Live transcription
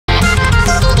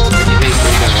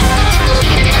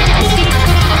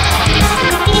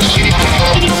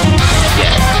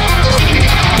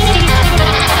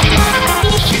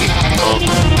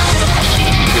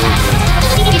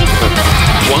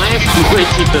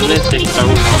realistic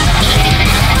phone.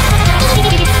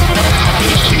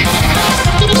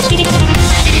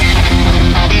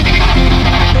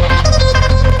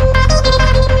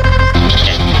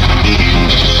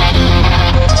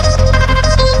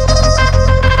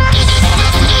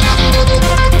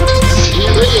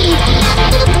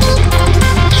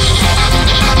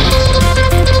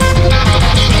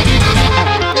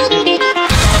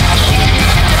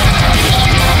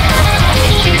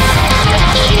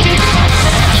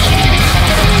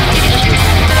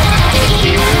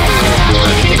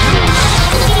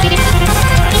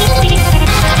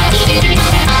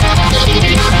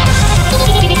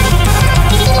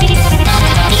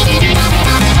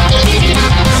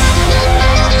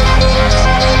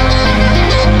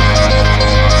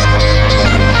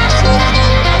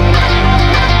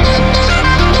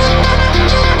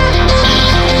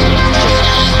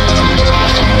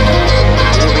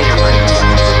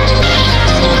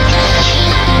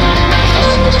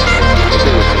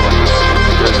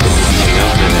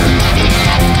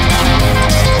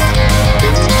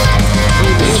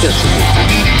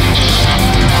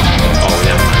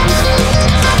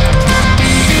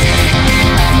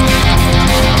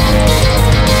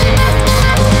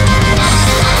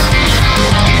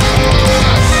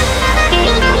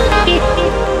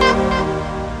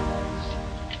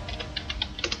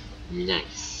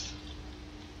 Nice.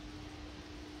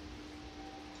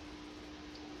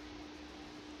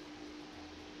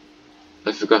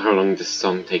 I forgot how long this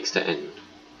song takes to end.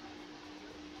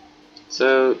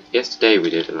 So yesterday we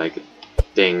did like a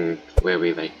thing where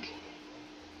we like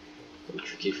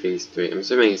tricky phase 3. I'm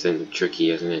assuming it's in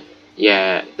tricky, isn't it?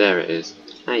 Yeah, there it is.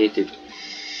 How you did?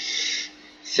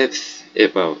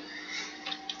 Well.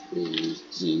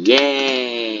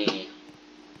 Yay!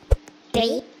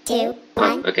 3, 2,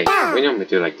 1. Okay, we normally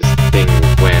do like this thing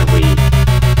where we,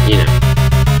 you know,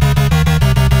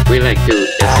 we like do a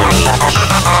song.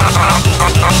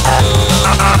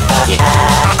 Yeah.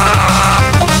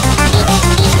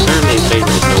 Apparently his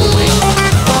favorite is Norway.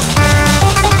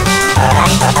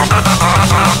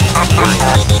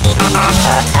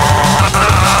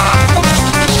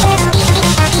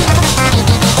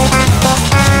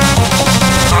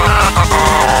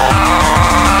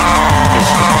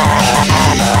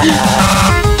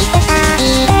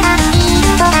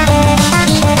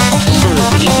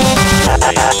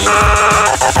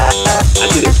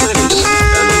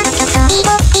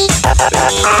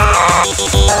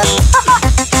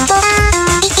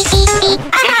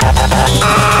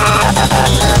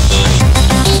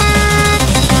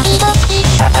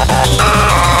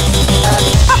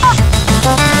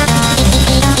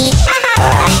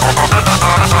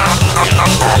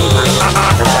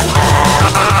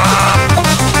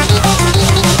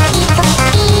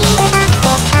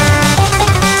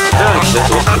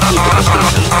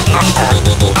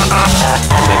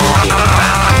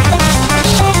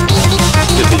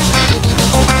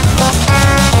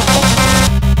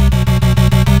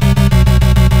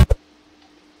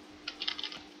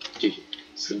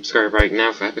 Subscribe right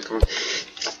now for Epicon.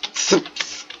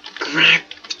 Subscribe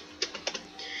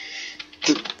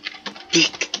to Big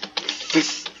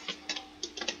Fist.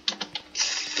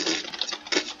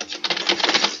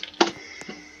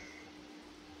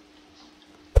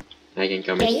 I can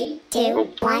come in. 3,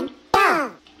 2, 1,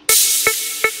 go!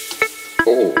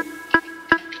 Oh.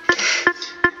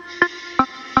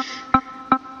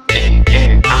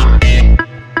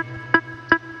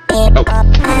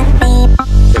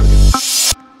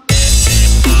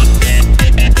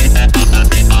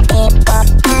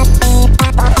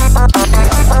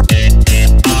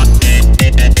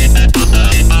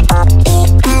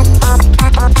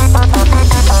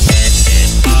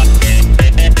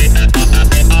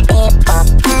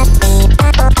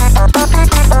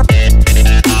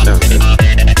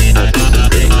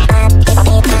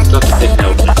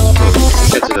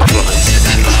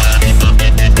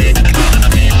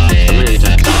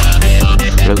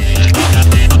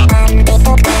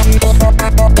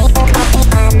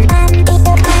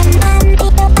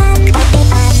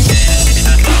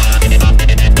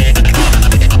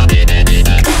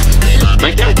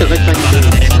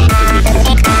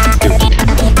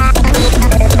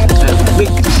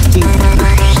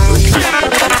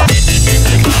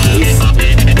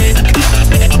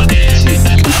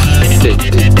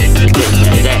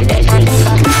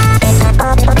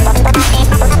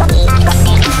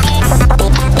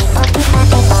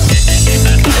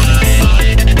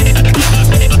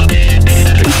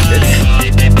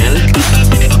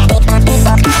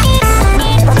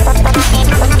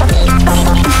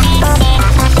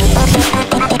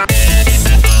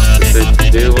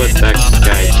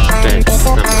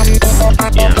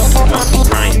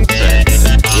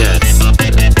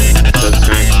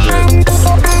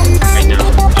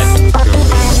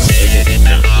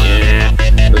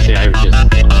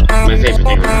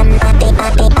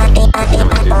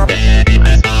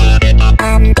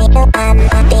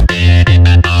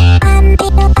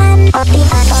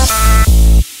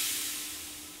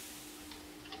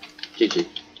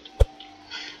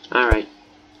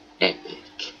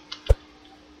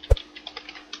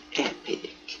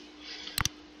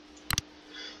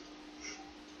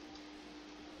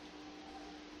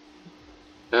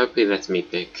 I hope he lets me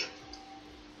pick.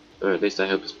 Or at least I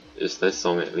hope it's this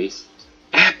song at least.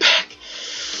 Epic!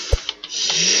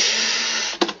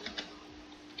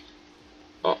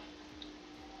 Oh.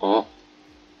 Oh.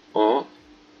 Oh.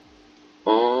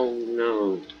 Oh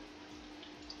no.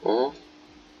 Oh.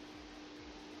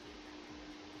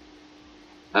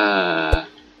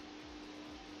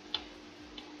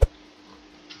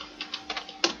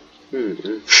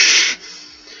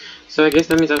 So I guess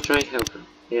that means I'll try help.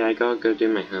 Yeah, I gotta go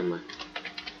do my homework.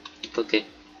 Okay.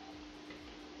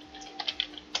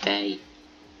 Bye.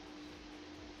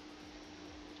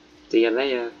 See you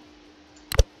later.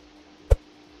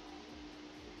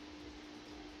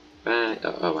 Bye.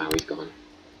 Oh wow, he's gone.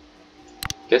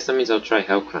 Guess that means I'll try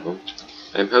Hell Crown.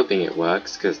 I'm hoping it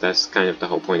works, because that's kind of the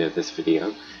whole point of this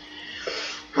video.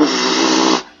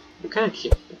 I'm kind of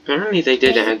curious. Apparently they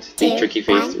did add the tricky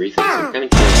phase 3 thing, so I'm kind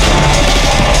of curious.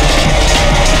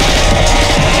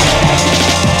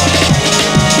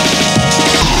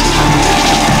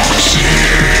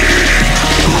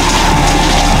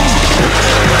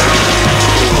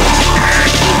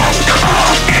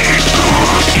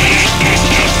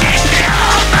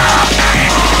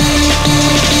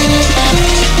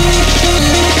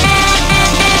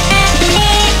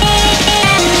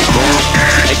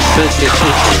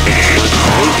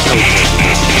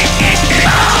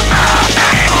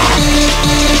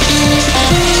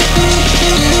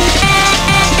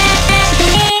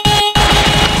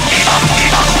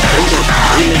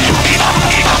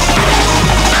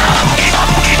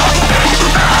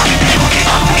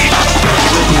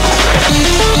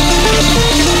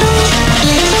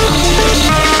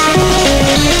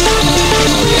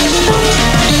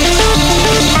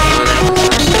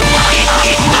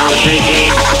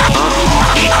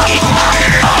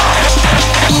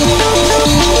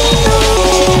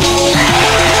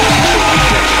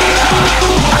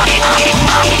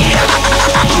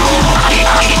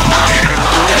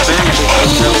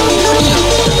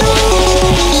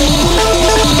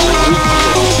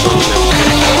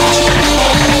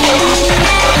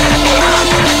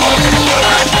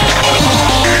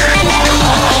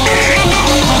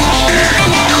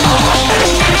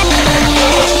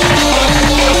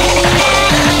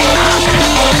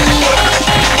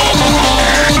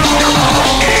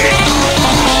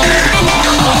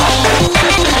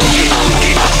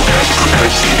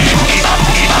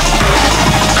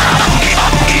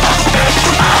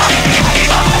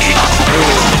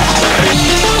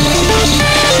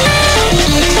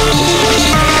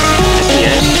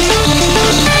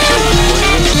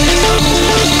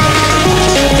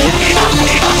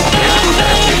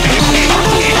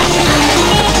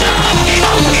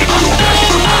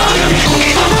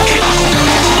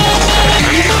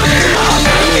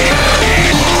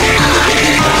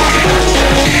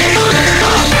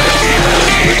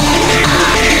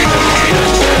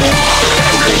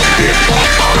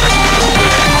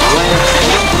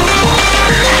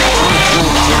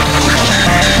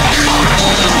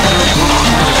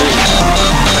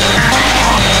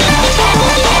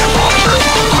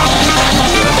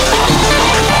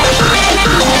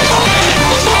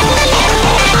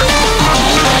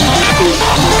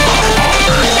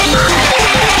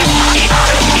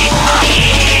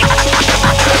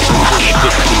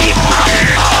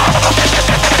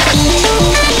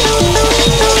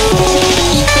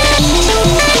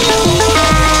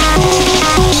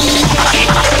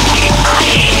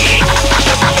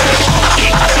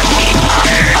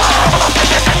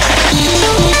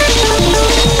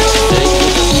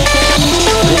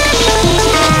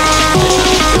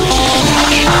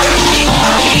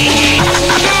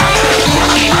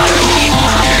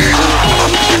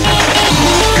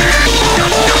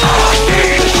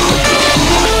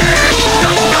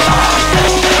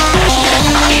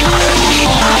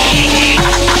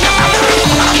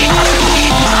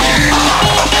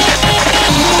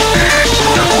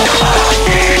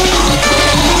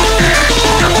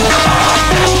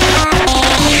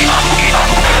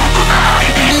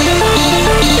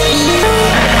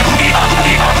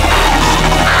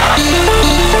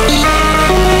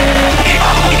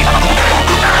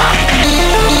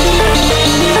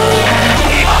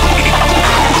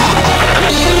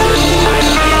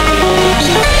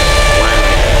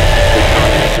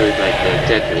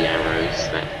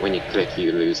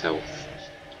 You lose health.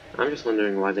 I'm just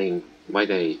wondering why they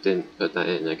didn't put that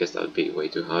in. I guess that would be way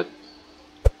too hard.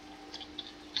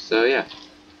 So yeah.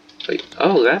 Wait,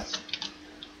 oh, that's...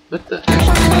 what the heck?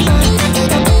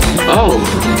 Oh!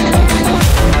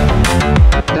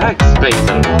 That explains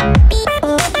a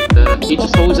lot. He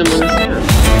just holds him on his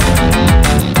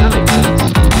hand.